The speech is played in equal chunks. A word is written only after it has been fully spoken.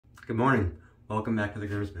Good morning. Welcome back to the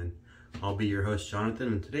Groomsman. I'll be your host, Jonathan,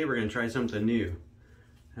 and today we're going to try something new.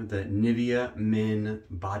 I have the Nivea Men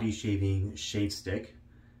Body Shaving Shave Stick.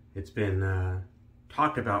 It's been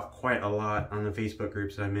talked about quite a lot on the Facebook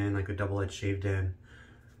groups that I'm in, like a double-edged shave den.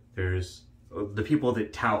 There's the people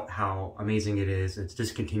that tout how amazing it is. It's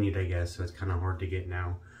discontinued, I guess, so it's kind of hard to get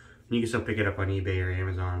now. And you can still pick it up on eBay or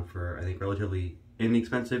Amazon for, I think, relatively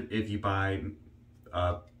inexpensive if you buy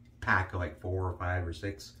a pack of like 4 or 5 or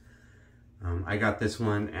 6. I got this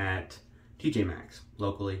one at TJ Maxx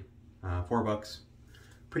locally, $4.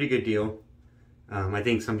 Pretty good deal. I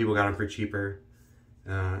think some people got them for cheaper.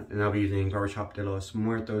 And I'll be using DORCO de los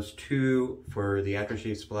Muertos 2 for the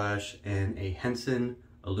aftershave splash, and a Henson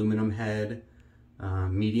aluminum head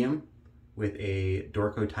medium with a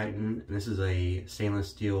DORCO Titan. And this is a stainless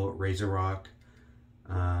steel Razorock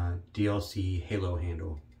DLC Halo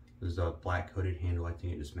handle. This is a black coated handle. I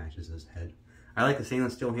think it just matches this head. I like the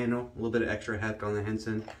stainless steel handle, a little bit of extra heft on the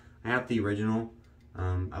Henson. I have the original.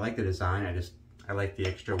 I like the design. I like the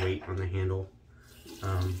extra weight on the handle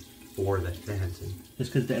for the Henson.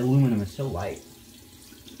 Just because the aluminum is so light.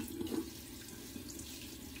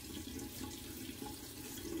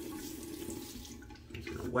 Just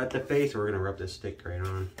gonna wet the face, or we're gonna rub this stick right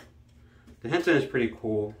on. The Henson is pretty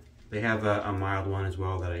cool. They have a mild one as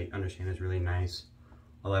well that I understand is really nice.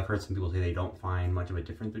 Although I've heard some people say they don't find much of a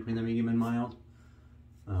difference between the medium and mild.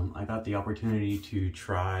 I got the opportunity to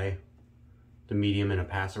try the medium in a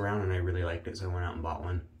pass around and I really liked it, so I went out and bought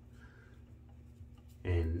one.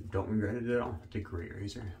 And don't regret it at all. It's a great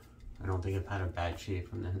razor. I don't think I've had a bad shave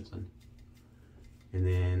from the Henson. And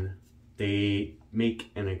then they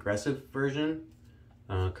make an aggressive version.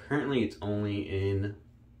 Currently it's only in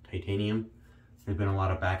titanium. There's been a lot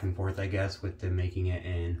of back and forth, I guess, with them making it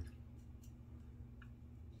in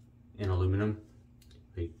aluminum.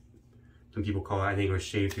 Some people call it, I think it was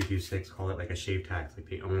Shave 326, call it like a shave tax. Like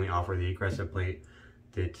they only offer the aggressive plate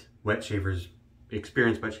that wet shavers,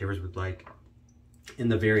 experienced wet shavers would like, in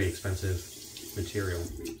the very expensive material.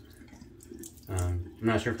 I'm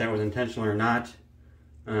not sure if that was intentional or not.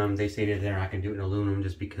 They stated they're not going to do it in aluminum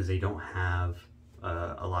just because they don't have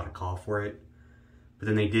a lot of call for it. But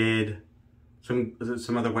then they did, some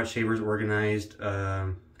other wet shavers organized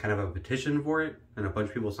kind of a petition for it, and a bunch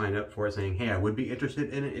of people signed up for it saying, hey, I would be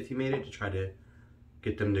interested in it if you made it, to try to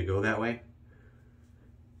get them to go that way.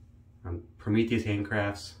 Prometheus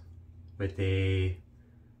Handcrafts with a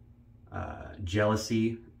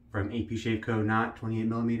Gelousy from APShaveCo, not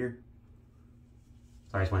 28mm. Sorry,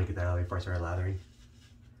 I just want to get that out of the way before I started lathering.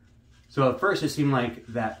 So at first it seemed like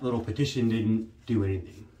that little petition didn't do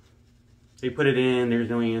anything. They put it in, there's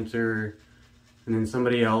no answer, and then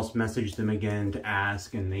somebody else messaged them again to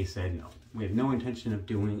ask, and they said, no, we have no intention of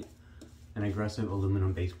doing an aggressive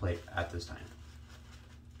aluminum base plate at this time.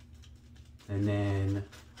 And then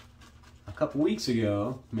a couple weeks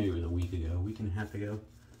ago, maybe it was a week and a half ago,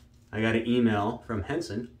 I got an email from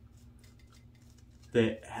Henson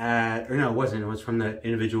that had, or no, it wasn't, it was from the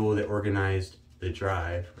individual that organized the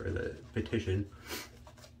drive or the petition,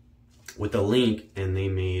 with a link, and they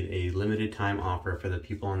made a limited time offer for the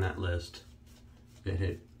people on that list that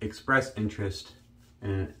had expressed interest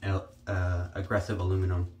in aggressive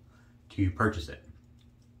aluminum to purchase it.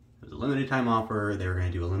 It was a limited time offer. They were going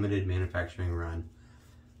to do a limited manufacturing run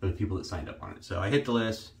for the people that signed up on it. So I hit the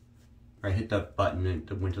list, or I hit the button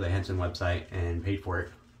and went to the Henson website and paid for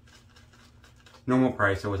it. Normal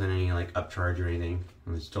price, there wasn't any like upcharge or anything.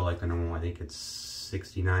 It was still like the normal, I think it's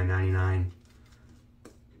 $69.99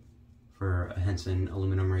 for a Henson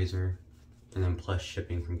aluminum razor, and then plus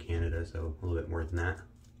shipping from Canada, so a little bit more than that.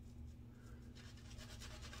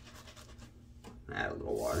 Add a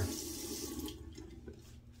little water.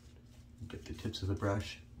 Dip the tips of the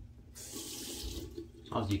brush.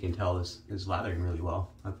 As you can tell, this is lathering really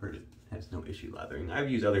well. I've heard it has no issue lathering. I've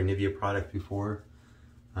used other Nivea products before.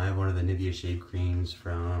 I have one of the Nivea Shave creams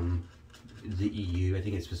from the EU. I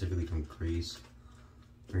think it's specifically from Greece.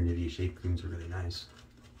 Their Nivea Shave creams are really nice.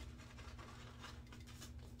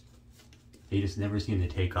 They just never seem to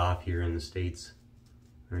take off here in the States.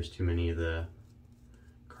 There's too many of the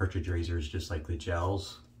cartridge razors, just like the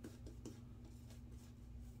gels.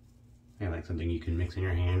 And like something you can mix in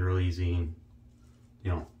your hand real easy.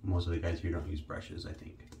 You know, most of the guys here don't use brushes, I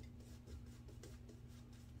think.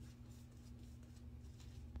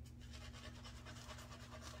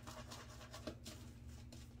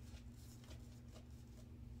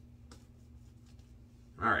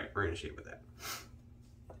 All right, we're gonna shave with that.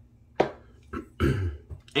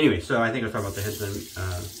 Anyway, so I think I was talking about the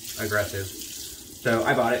Henson aggressive. So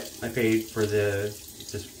I bought it. I paid for the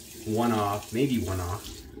just one-off, maybe one-off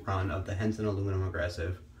run of the Henson aluminum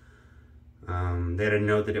aggressive. They had a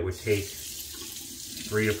note that it would take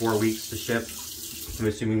 3 to 4 weeks to ship. I'm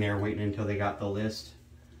assuming they were waiting until they got the list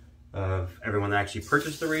of everyone that actually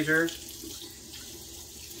purchased the razor.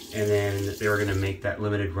 And then they were gonna make that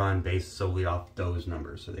limited run based solely off those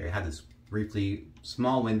numbers. So they had this briefly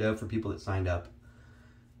small window for people that signed up.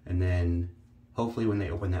 And then hopefully when they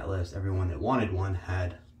opened that list, everyone that wanted one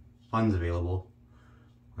had funds available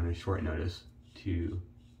on a short notice to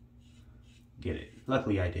get it.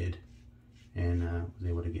 Luckily I did, and was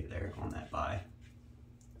able to get there on that buy.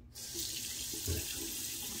 So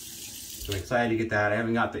I'm excited to get that. I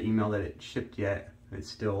haven't got the email that it shipped yet. It's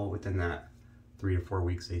still within that 3 to 4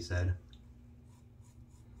 weeks they said.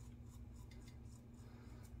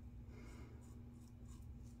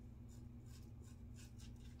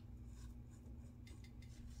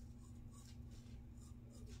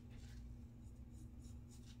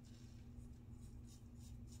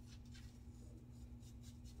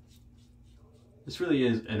 This really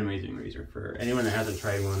is an amazing razor. For anyone that hasn't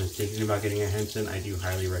tried one and is thinking about getting a Henson, I do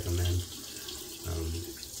highly recommend.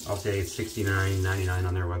 I'll say it's $69.99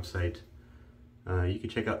 on their website. You can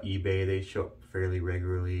check out eBay, they show up fairly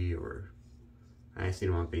regularly, or I've seen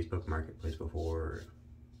them on Facebook Marketplace before.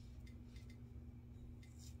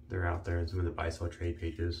 They're out there in some of the buy-sell trade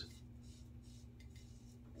pages.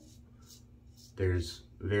 There's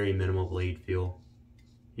very minimal blade feel.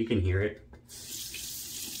 You can hear it.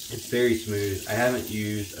 It's very smooth. I haven't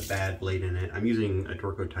used a bad blade in it. I'm using a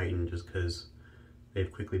DORCO Titan just because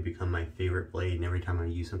they've quickly become my favorite blade, and every time I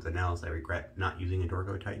use something else, I regret not using a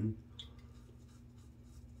DORCO Titan.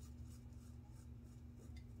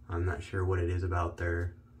 I'm not sure what it is about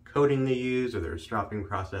their coating they use or their stropping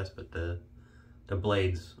process, but the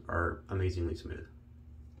blades are amazingly smooth.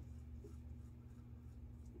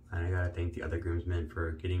 And I gotta thank the other groomsmen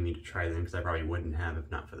for getting me to try them, because I probably wouldn't have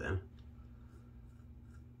if not for them.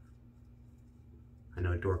 I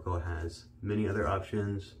know DORCO has many other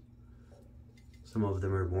options. Some of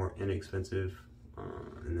them are more inexpensive,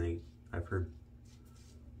 and I've heard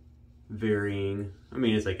varying. I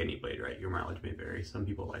mean, it's like any blade, right? Your mileage may vary. Some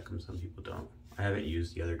people like them, some people don't. I haven't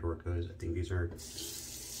used the other DORCOs. I think these are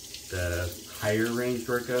the higher range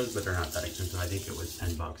DORCOs, but they're not that expensive. I think it was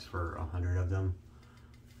 $10 for 100 of them.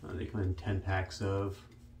 They come in 10 packs of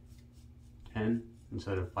 10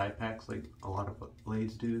 instead of 5 packs like a lot of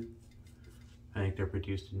blades do. I think they're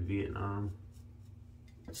produced in Vietnam.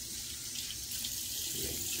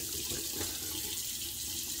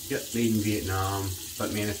 Yep, made in Vietnam,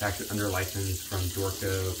 but manufactured under license from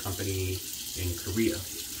DORCO company in Korea.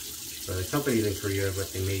 So the company's in Korea, but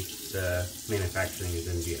they make the manufacturing is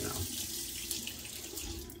in Vietnam.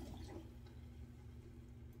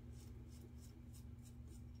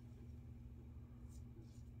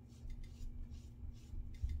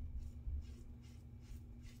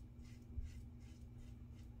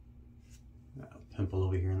 Pimple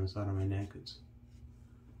over here on the side of my neck. It's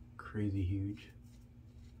crazy huge.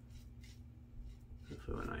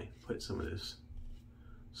 Hopefully when I put some of this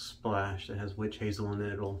splash that has witch hazel in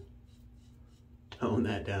it, it'll tone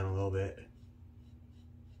that down a little bit.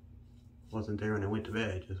 Wasn't there when I went to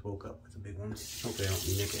bed, just woke up with a big one. Hopefully I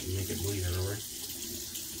don't nick it and make it bleed everywhere.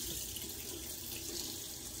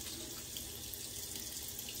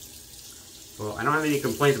 Well, I don't have any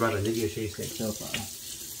complaints about the Nivea Shave stick so far.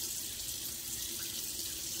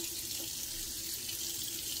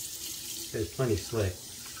 It's plenty slick.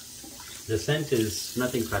 The scent is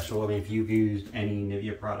nothing special. I mean, if you've used any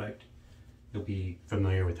Nivea product, you'll be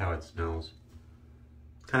familiar with how it smells.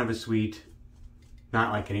 Kind of a sweet,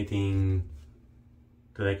 not like anything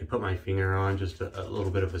that I could put my finger on, just a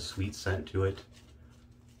little bit of a sweet scent to it.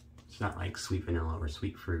 It's not like sweet vanilla or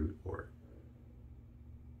sweet fruit, or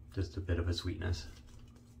just a bit of a sweetness.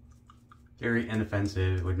 Very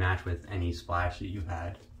inoffensive, would match with any splash that you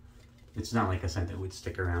had. It's not like a scent that would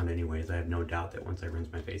stick around anyways. I have no doubt that once I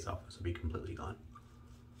rinse my face off, this will be completely gone.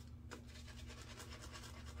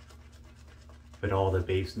 But all the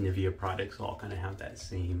base Nivea products all kind of have that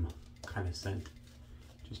same kind of scent.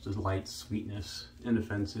 Just a light sweetness,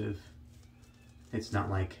 inoffensive. It's not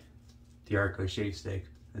like the DORCO Shave Stick.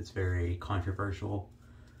 It's very controversial.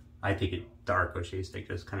 I think the DORCO Shave Stick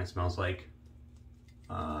just kind of smells like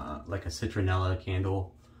a citronella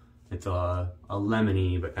candle. It's a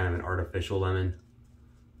lemony, but kind of an artificial lemon.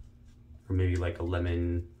 Or maybe like a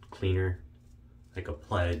lemon cleaner, like a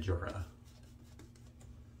Pledge or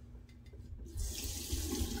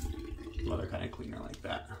some other kind of cleaner like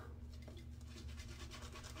that.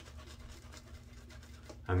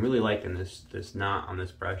 I'm really liking this knot on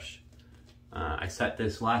this brush. I set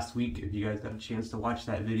this last week. If you guys got a chance to watch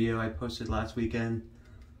that video I posted last weekend,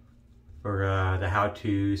 For the how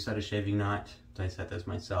to set a shaving knot, I set this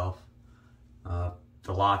myself.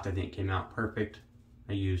 The loft I think came out perfect.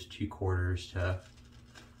 I used 2/4 to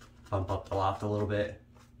bump up the loft a little bit.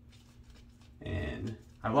 And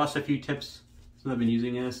I've lost a few tips since I've been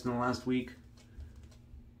using this in the last week.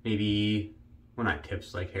 Maybe, well, not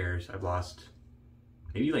tips, like hairs. I've lost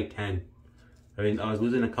maybe like 10. I mean, I was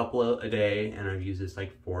losing a couple a day, and I've used this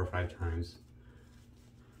like 4 or 5 times.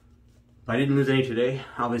 But I didn't lose any today.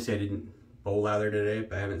 Obviously, I didn't bowl lather today,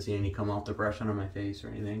 but I haven't seen any come off the brush onto my face or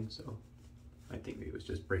anything, so I think maybe it was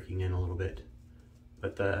just breaking in a little bit.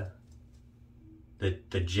 But the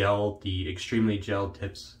gel, the extremely gelled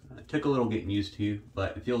tips, took a little getting used to,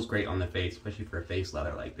 but it feels great on the face, especially for a face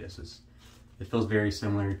lather like this. It feels very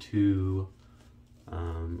similar to,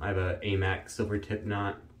 I have a AMAC silver tip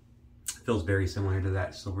knot. It feels very similar to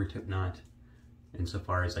that silver tip knot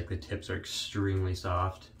insofar as like the tips are extremely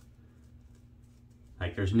soft.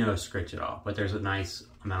 Like there's no scritch at all, but there's a nice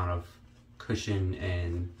amount of cushion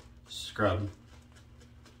and scrub.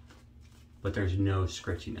 But there's no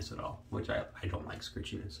scritchiness at all, which I don't like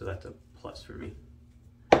scritchiness, so that's a plus for me.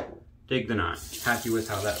 Dig the knot. Happy with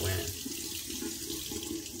how that went.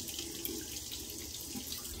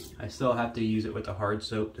 I still have to use it with the hard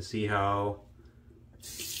soap to see how.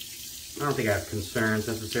 I don't think I have concerns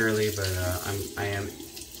necessarily, but I am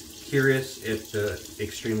curious if the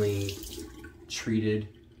extremely treated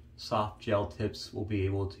soft gel tips will be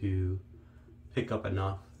able to pick up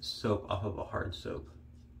enough soap off of a hard soap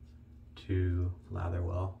to lather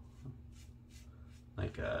well,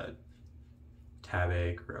 like a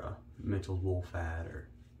Tabic or a Mitchell's Wool Fat or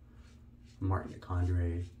Martin de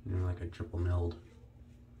Condré, you know, like a triple milled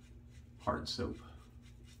hard soap.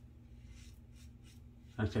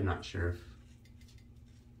 Actually, I'm not sure if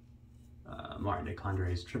Martin de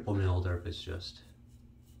Condré is triple milled or if it's just,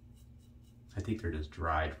 I think they're just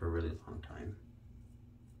dried for a really long time.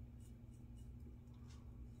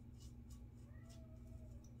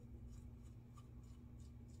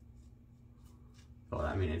 Well,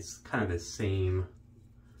 I mean, it's kind of the same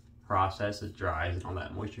process. It dries and all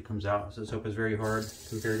that moisture comes out. So soap is very hard,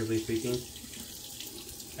 comparatively speaking.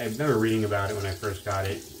 I remember reading about it when I first got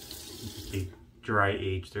it. They dry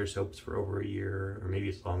age their soaps for over a year, or maybe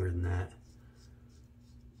it's longer than that.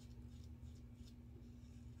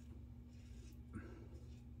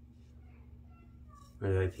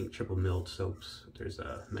 But I think triple milled soaps, there's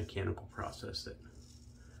a mechanical process that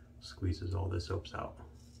squeezes all the soaps out,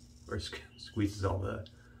 or squeezes all the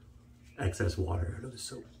excess water out of the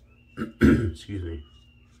soap. Excuse me.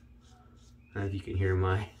 I don't know if you can hear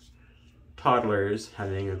my toddlers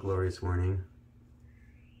having a glorious morning.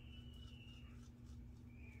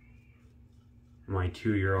 My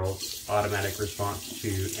 2-year-old's automatic response to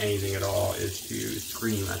anything at all is to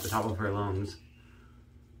scream at the top of her lungs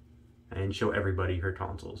and show everybody her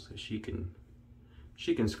tonsils. She can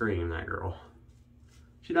scream, that girl.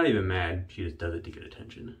 She's not even mad, she just does it to get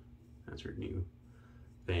attention. That's her new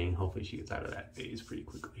thing. Hopefully she gets out of that phase pretty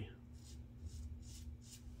quickly.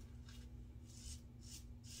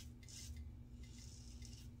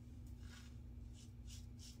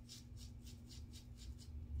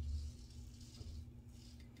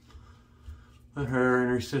 But her and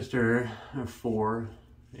her sister are 4.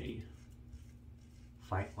 They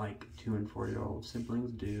fight like 2- and 4-year-old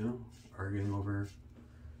siblings do, arguing over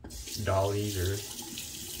dollies or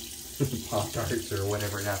Pop-Tarts or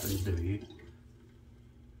whatever it happens to be.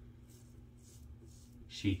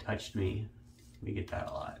 She touched me. We get that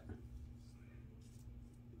a lot.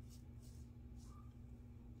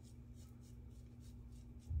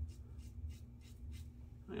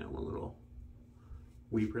 I have a little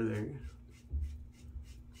weeper there.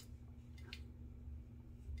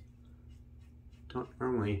 I don't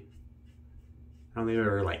think I've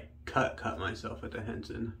ever like cut myself at the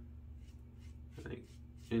Henson. I think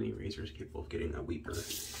any razor is capable of getting a weeper, but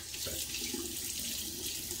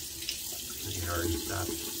I can already stop.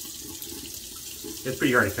 It's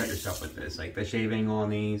pretty hard to cut yourself with this. Like the shave angle on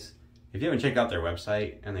these, if you haven't checked out their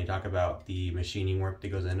website and they talk about the machining work that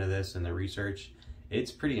goes into this and the research,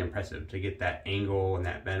 it's pretty impressive to get that angle and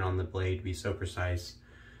that bend on the blade to be so precise.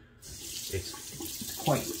 It's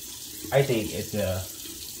quite. I think it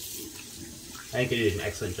did an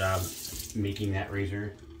excellent job making that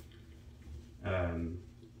razor.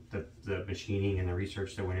 The machining and the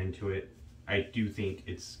research that went into it, I do think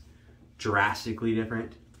it's drastically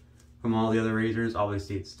different from all the other razors.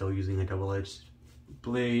 Obviously, it's still using a double-edged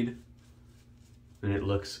blade, and it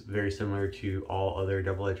looks very similar to all other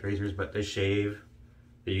double-edged razors, but the shave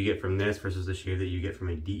that you get from this versus the shave that you get from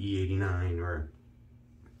a DE89 or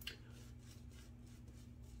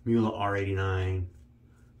Mula R89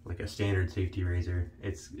 like a standard safety razor,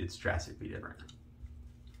 it's drastically different.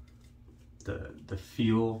 The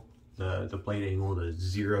feel, the blade angle, the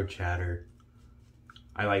zero chatter.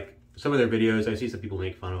 I like some of their videos. I see some people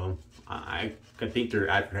make fun of them. I think their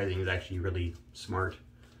advertising is actually really smart.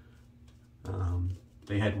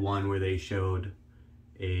 They had one where they showed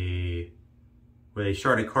a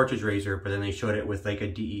cartridge razor, but then they showed it with like a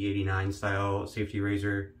DE89 style safety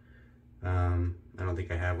razor. I don't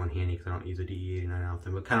think I have one handy because I don't use a DE89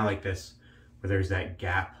 often, but kind of like this, where there's that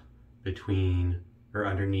gap between or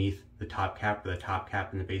underneath the top cap, where the top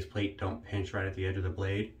cap and the base plate don't pinch right at the edge of the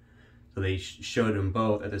blade. So they showed them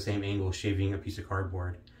both at the same angle, shaving a piece of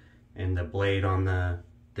cardboard. And the blade on the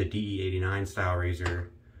DE89 style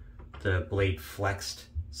razor, the blade flexed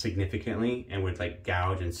significantly and would like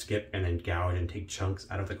gouge and skip and then gouge and take chunks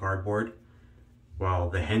out of the cardboard. While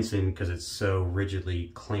the Henson, because it's so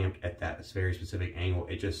rigidly clamped at that very specific angle,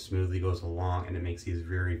 it just smoothly goes along and it makes these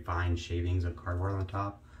very fine shavings of cardboard on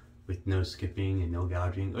top with no skipping and no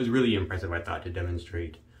gouging. It was really impressive, I thought, to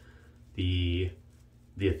demonstrate the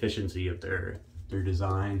efficiency of their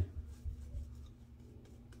design.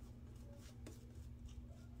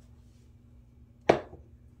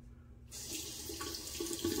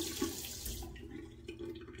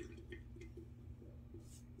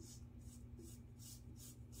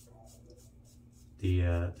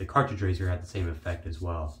 The cartridge razor had the same effect as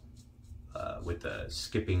well, with the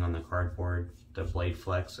skipping on the cardboard, the blade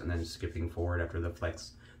flex, and then skipping forward after the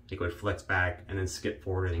flex. It would flex back and then skip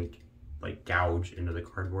forward and like gouge into the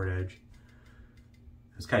cardboard edge.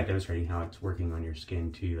 It's kind of demonstrating how it's working on your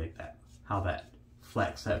skin too, like that, how that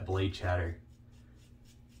flex, that blade chatter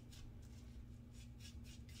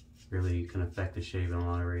really can affect the shave in a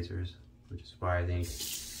lot of razors, which is why I think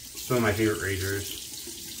some of my favorite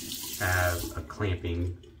razors have a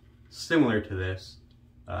clamping similar to this,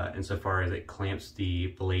 insofar as it clamps the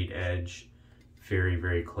blade edge very,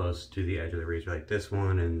 very close to the edge of the razor, like this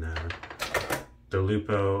one and the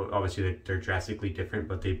Lupo. Obviously they're drastically different,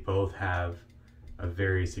 but they both have a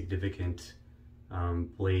very significant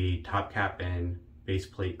blade top cap and base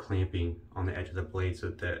plate clamping on the edge of the blade, so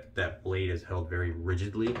that blade is held very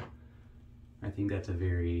rigidly. I think that's a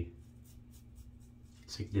very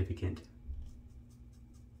significant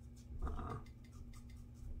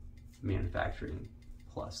manufacturing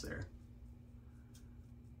plus there.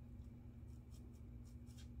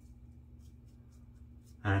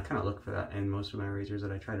 And I kind of look for that in most of my razors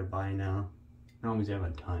that I try to buy now. I don't always have a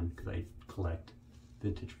ton because I collect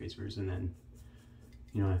vintage razors, and then,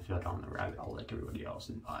 you know, I feel down the rabbit hole like everybody else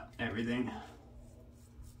and bought everything.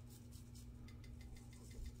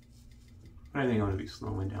 But I think I'm going to be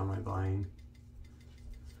slowing down my buying.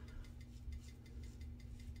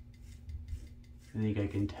 I think I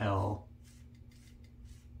can tell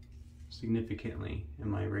significantly in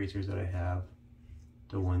my razors that I have,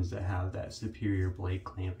 the ones that have that superior blade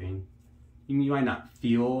clamping. You might not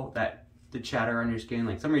feel the chatter on your skin.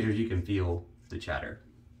 Like some razors you can feel the chatter.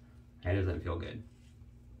 It doesn't feel good.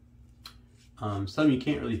 Some you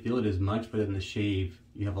can't really feel it as much, but in the shave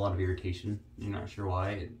you have a lot of irritation. You're not sure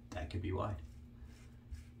why. That could be why.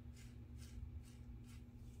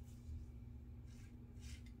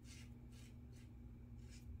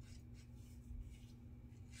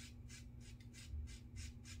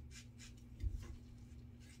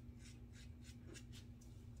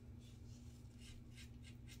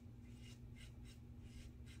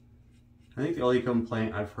 I think the only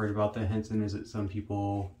complaint I've heard about the Henson is that some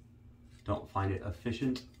people don't find it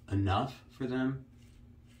efficient enough for them.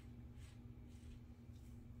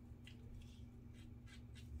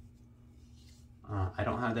 I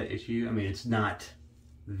don't have that issue. I mean, it's not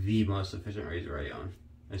the most efficient razor I own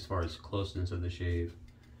as far as closeness of the shave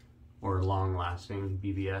or long-lasting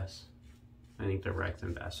BBS. I think the Rex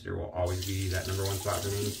Ambassador will always be that #1 spot for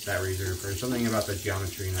me. That razor, there's something about the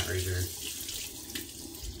geometry in that razor.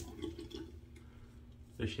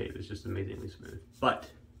 The shave is just amazingly smooth, but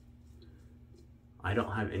I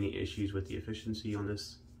don't have any issues with the efficiency on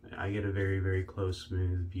this. I get a very, very close,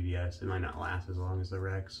 smooth BBS. It might not last as long as the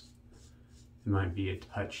Rex. It might be a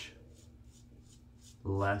touch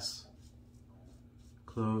less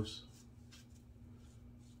close.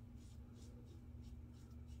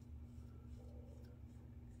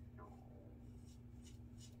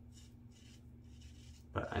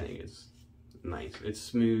 But I think it's nice. It's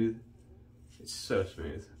smooth. It's so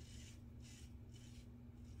smooth.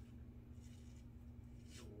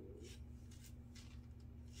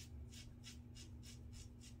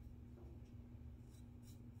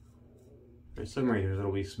 There's some razors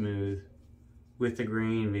that'll be smooth with the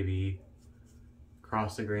grain, maybe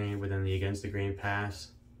across the grain, but then the against the grain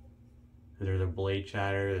pass. If there's a blade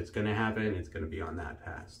chatter that's gonna happen, it's gonna be on that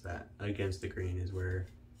pass. That against the grain is where,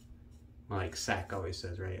 like Sack always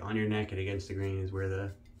says, right? On your neck and against the grain is where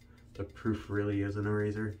the proof really is in a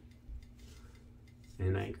razor.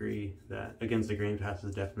 And I agree that against the grain pass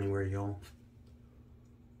is definitely where you'll,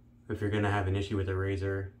 if you're gonna have an issue with a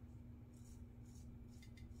razor,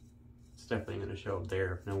 it's definitely gonna show up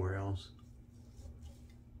there if nowhere else.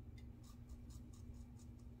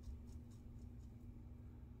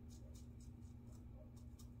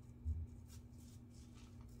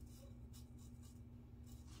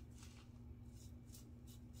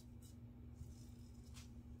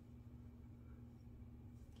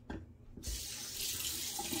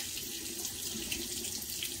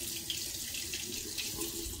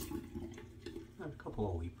 A couple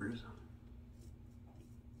of weepers.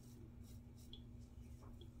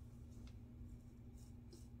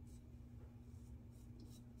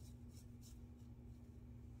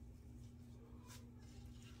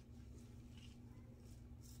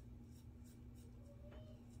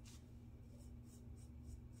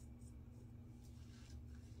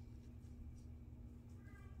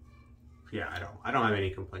 Yeah, I don't have any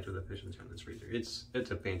complaints with efficiency on this razor. It's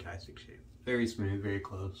a fantastic shave. Very smooth, very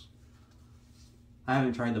close. I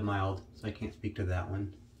haven't tried the mild, so I can't speak to that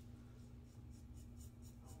one.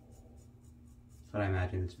 But I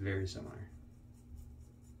imagine it's very similar.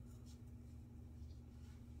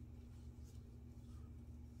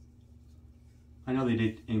 I know they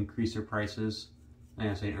did increase their prices. Like I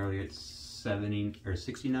was saying earlier, it's $70 or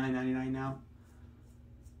 $69.99 now.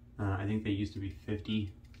 I think they used to be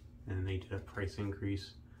 $50, and they did a price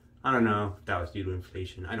increase. I don't know if that was due to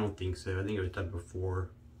inflation. I don't think so. I think it was done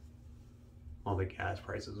before all the gas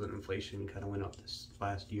prices and inflation kind of went up this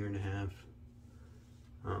last year and a half.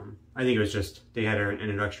 I think it was just, they had an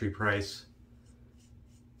introductory price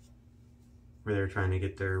where they're trying to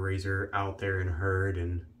get their razor out there and heard,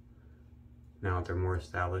 and now that they're more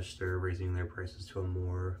established, they're raising their prices to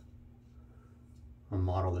a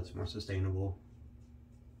model that's more sustainable.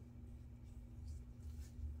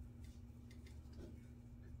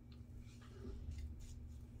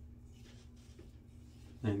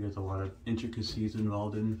 I think there's a lot of intricacies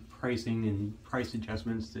involved in pricing and price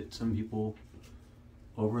adjustments that some people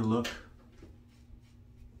overlook.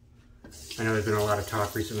 I know there's been a lot of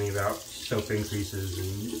talk recently about soap increases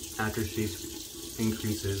and aftershave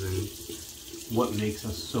increases and what makes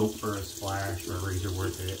a soap or a splash or a razor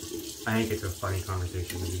worth it. I think it's a funny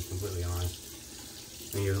conversation, to be completely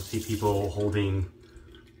honest. And you'll see people holding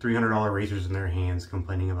 $300 razors in their hands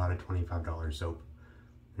complaining about a $25 soap.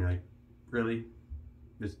 And you're like, really?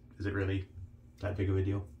 Is it really that big of a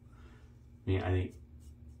deal? I mean, I think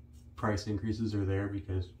price increases are there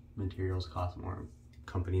because materials cost more.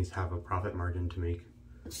 Companies have a profit margin to make.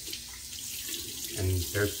 And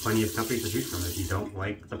there's plenty of companies to choose from. If you don't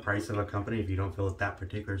like the price of a company, if you don't feel that that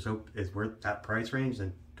particular soap is worth that price range,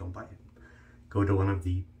 then don't buy it. Go to one of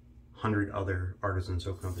the 100 other artisan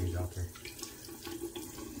soap companies out there.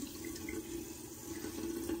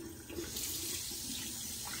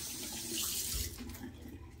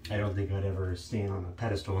 I don't think I'd ever stand on a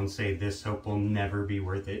pedestal and say this soap will never be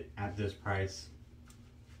worth it at this price.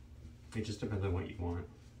 It just depends on what you want.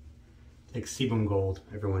 Like Sebum Gold,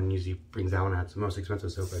 everyone usually brings that one out. It's the most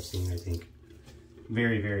expensive soap I've seen, I think.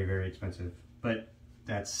 Very, very, very expensive. But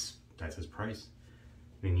that's his price.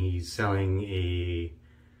 I mean, he's selling a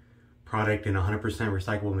product in 100%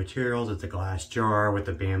 recyclable materials. It's a glass jar with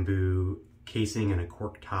a bamboo casing and a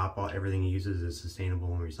cork top. Everything he uses is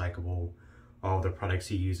sustainable and recyclable. All the products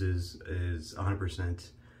he uses is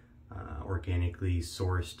 100% organically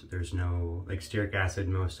sourced. There's no, like stearic acid,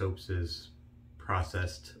 most soaps is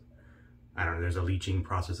processed. I don't know, there's a leaching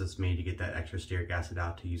process that's made to get that extra stearic acid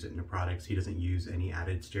out to use it in the products. He doesn't use any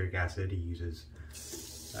added stearic acid. He uses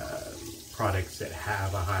products that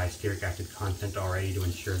have a high stearic acid content already to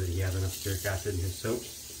ensure that he has enough stearic acid in his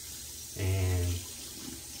soaps. And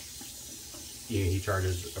he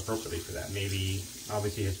charges appropriately for that. Maybe,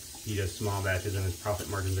 obviously, he does small batches and his profit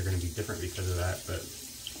margins are going to be different because of that, but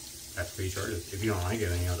that's what he charges. If you don't like it,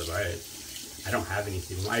 then you have to buy it. I don't have any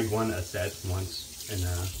sebum. I won a set once in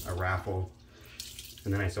a raffle,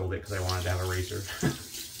 and then I sold it because I wanted to have a razor.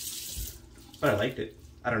 But I liked it.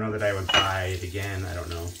 I don't know that I would buy it again. I don't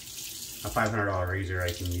know. A $500 razor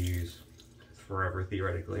I can use forever,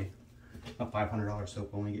 theoretically. A $500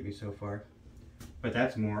 soap only get me so far. But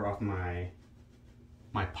that's more off my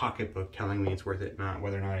pocketbook telling me it's worth it, not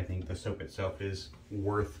whether or not I think the soap itself is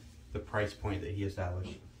worth the price point that he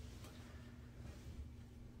established.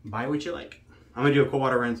 Buy what you like. I'm gonna do a cold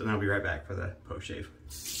water rinse and I'll be right back for the post shave.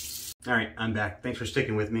 All right, I'm back. Thanks for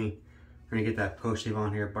sticking with me. We're gonna get that post shave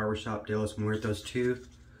on here, Barbershop DLC Muertos 2.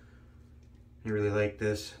 I really like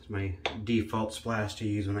this. It's my default splash to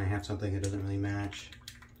use when I have something that doesn't really match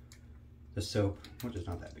the soap, which is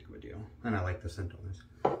not that big of a deal. And I like the scent on this.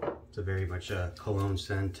 It's a very much a cologne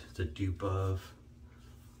scent. It's a dupe of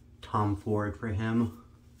Tom Ford for him.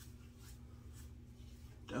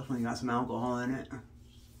 Definitely got some alcohol in it.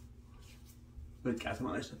 But it's got some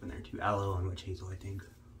other stuff in there too. Aloe and witch hazel, I think.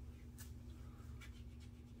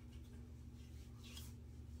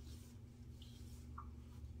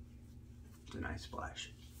 It's a nice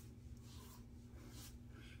splash.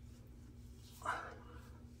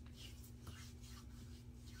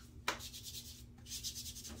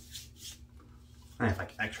 I have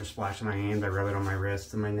like extra splash in my hand. I rub it on my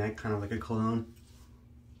wrist and my neck, kind of like a cologne.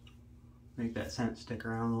 Make that scent stick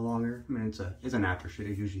around a little longer. I mean, it's an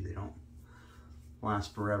aftershave. Usually they don't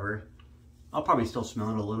last forever. I'll probably still smell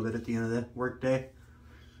it a little bit at the end of the work day,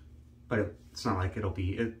 but it's not like it'll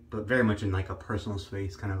be, but very much in like a personal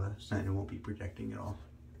space kind of a scent. It won't be projecting at all.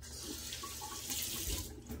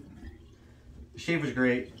 The shave was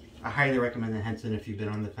great. I highly recommend the Henson if you've been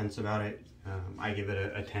on the fence about it. I give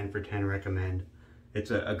it a 10 for 10 recommend.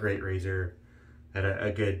 It's a great razor at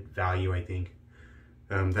a good value, I think.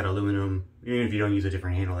 That aluminum, even if you don't use a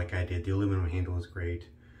different handle like I did, the aluminum handle is great.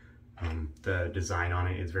 The design on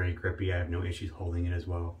it is very grippy. I have no issues holding it as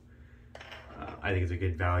well. I think it's a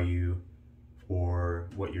good value for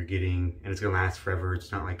what you're getting, and it's gonna last forever. It's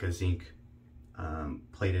not like a zinc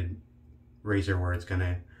plated razor where it's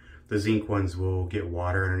gonna, the zinc ones will get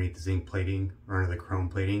water underneath the zinc plating or under the chrome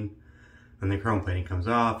plating. And the chrome plating comes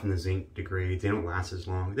off and the zinc degrades. They don't last as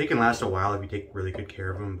long. They can last a while if you take really good care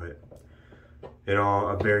of them, but it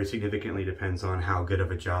all very significantly depends on how good of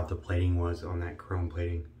a job the plating was on that chrome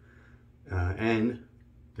plating. And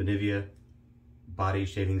the Nivea body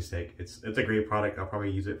shaving stick. It's a great product. I'll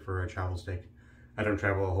probably use it for a travel stick. I don't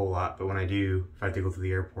travel a whole lot, but when I do, if I have to go through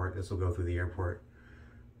the airport, this will go through the airport.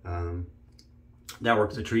 That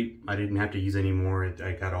works a treat. I didn't have to use any more.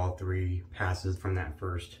 I got all 3 passes from that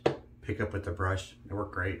first pick up with the brush. It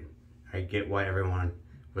worked great. I get why everyone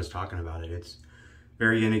was talking about it. It's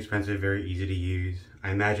very inexpensive, very easy to use. I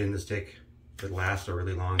imagine the stick would last a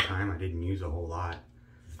really long time. I didn't use a whole lot.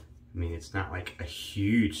 I mean, it's not like a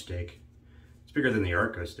huge stick. It's bigger than the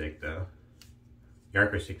DORCO stick though. The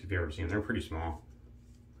DORCO sticks, if you've ever seen them, they're pretty small.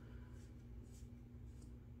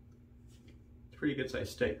 It's a pretty good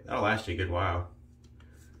sized stick. That'll last you a good while.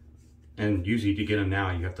 And usually to get them now,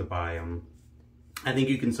 you have to buy them. I think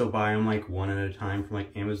you can still buy them like one at a time from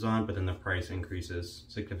like Amazon, but then the price increases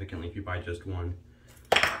significantly if you buy just one.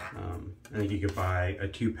 I think you could buy a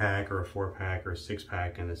 2-pack or a 4-pack or a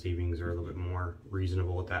 6-pack, and the savings are a little bit more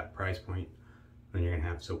reasonable at that price point. Then you're gonna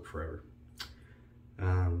have soap forever.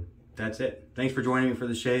 That's it. Thanks for joining me for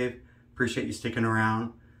the shave. Appreciate you sticking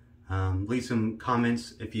around. Leave some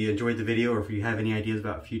comments if you enjoyed the video or if you have any ideas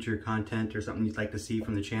about future content or something you'd like to see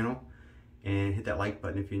from the channel. And hit that like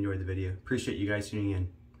button if you enjoyed the video. Appreciate you guys tuning in.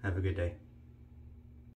 Have a good day.